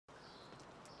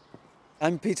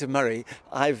I'm Peter Murray.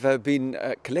 I've been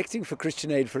collecting for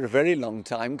Christian Aid for a very long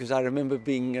time because I remember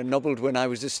being nobbled when I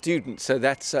was a student, so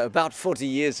that's about 40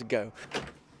 years ago.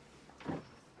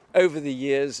 Over the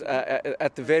years,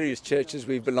 at the various churches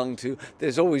we've belonged to,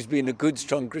 there's always been a good,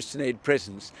 strong Christian Aid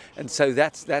presence, and so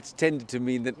that's tended to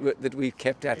mean that we've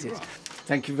kept at it.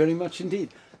 Thank you very much indeed.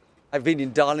 I've been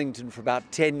in Darlington for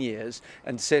about 10 years,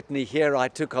 and certainly here I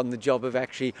took on the job of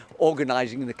actually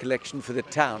organising the collection for the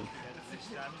town.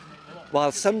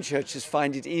 While some churches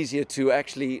find it easier to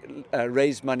actually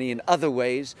raise money in other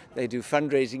ways, they do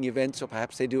fundraising events or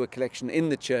perhaps they do a collection in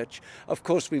the church. Of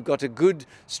course, we've got a good,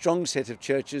 strong set of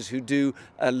churches who do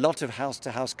a lot of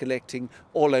house-to-house collecting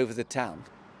all over the town.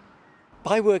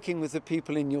 By working with the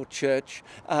people in your church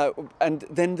and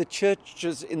then the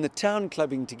churches in the town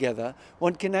clubbing together,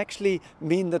 one can actually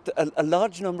mean that a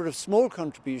large number of small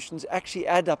contributions actually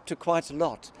add up to quite a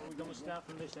lot. We're going to start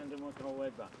from this end and work our way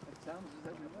back. It sounds as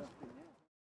though we must be, yeah.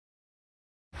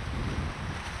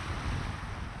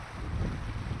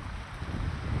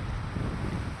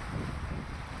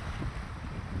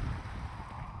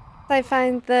 I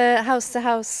find the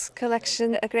house-to-house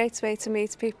collection a great way to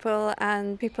meet people,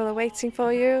 and people are waiting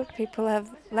for you. People have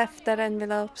left their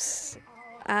envelopes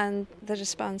and the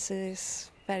response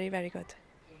is very, very good.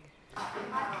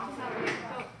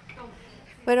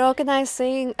 We're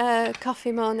organising a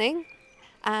coffee morning,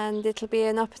 and it'll be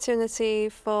an opportunity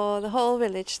for the whole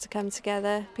village to come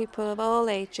together, people of all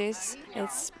ages.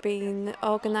 It's been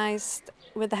organised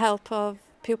with the help of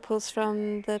pupils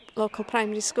from the local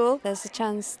primary school. There's a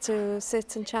chance to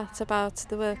sit and chat about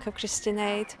the work of Christian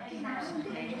Aid.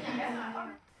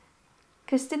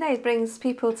 Christian Aid brings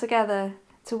people together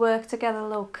to work together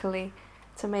locally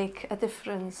to make a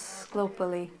difference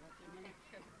globally.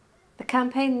 The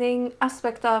campaigning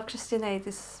aspect of Christian Aid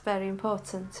is very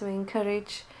important to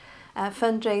encourage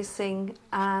fundraising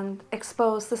and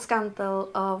expose the scandal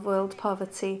of world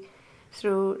poverty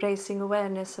through raising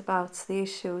awareness about the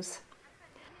issues.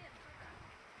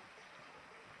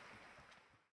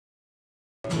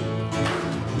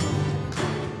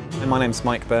 My name's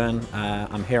Mike Byrne.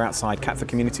 I'm here outside Catford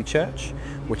Community Church,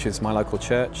 which is my local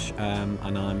church,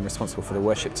 and I'm responsible for the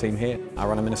worship team here. I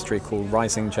run a ministry called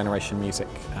Rising Generation Music,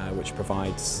 which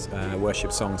provides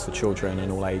worship songs for children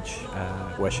and all age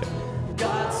worship.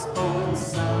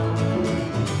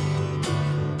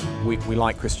 We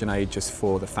like Christian Aid just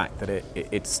for the fact that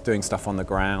it's doing stuff on the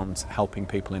ground, helping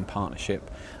people in partnership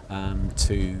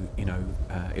to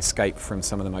escape from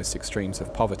some of the most extremes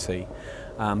of poverty.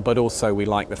 But also we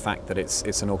like the fact that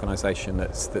it's an organisation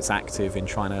that's active in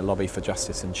trying to lobby for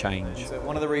justice and change. So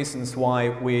one of the reasons why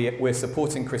we're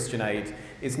supporting Christian Aid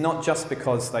is not just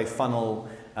because they funnel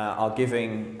our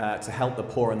giving to help the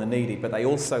poor and the needy, but they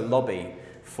also lobby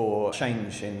for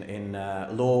change in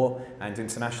law and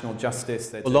international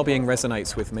justice. Well, lobbying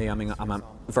resonates with me. I mean, I'm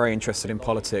very interested in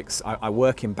politics. I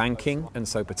work in banking, and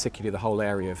so particularly the whole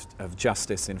area of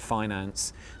justice in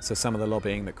finance. So some of the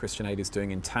lobbying that Christian Aid is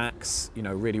doing in tax,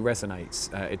 really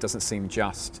resonates. It doesn't seem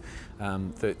just.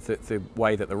 The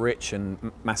way that the rich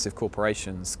and massive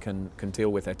corporations can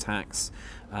deal with their tax,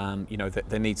 that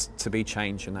there needs to be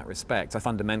change in that respect.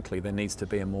 Fundamentally, there needs to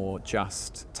be a more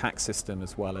just tax system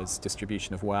as well as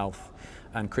distribution of wealth,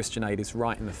 and Christian Aid is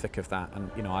right in the thick of that,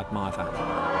 and I admire that.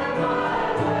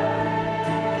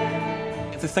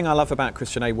 The thing I love about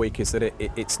Christian Aid Week is that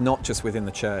it's not just within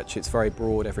the church, it's very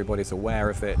broad, everybody's aware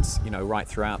of it, right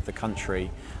throughout the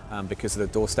country because of the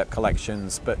doorstep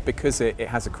collections, but because it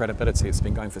has a credibility, it's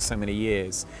been going for so many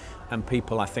years, and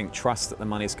people, I think, trust that the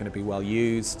money is going to be well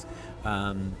used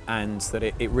and that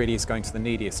it really is going to the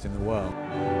neediest in the world.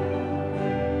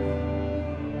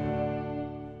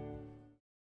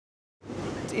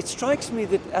 It strikes me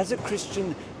that as a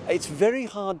Christian, it's very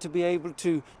hard to be able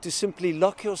to simply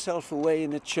lock yourself away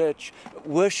in a church,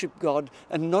 worship God,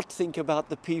 and not think about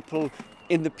the people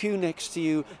in the pew next to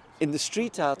you, in the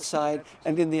street outside,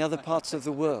 and in the other parts of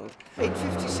the world.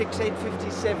 8:56,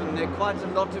 8:57, there are quite a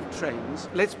lot of trains.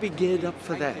 Let's be geared up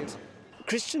for that.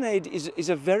 Christian Aid is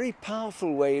a very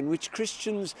powerful way in which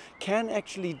Christians can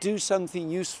actually do something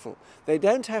useful. They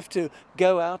don't have to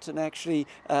go out and actually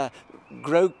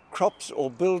grow crops or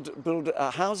build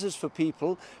houses for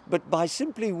people, but by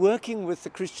simply working with the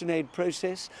Christian Aid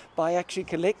process, by actually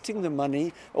collecting the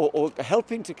money or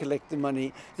helping to collect the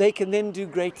money, they can then do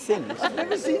great things. I've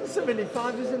never seen so many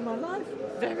fivers in my life.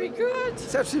 Very good.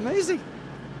 It's absolutely amazing.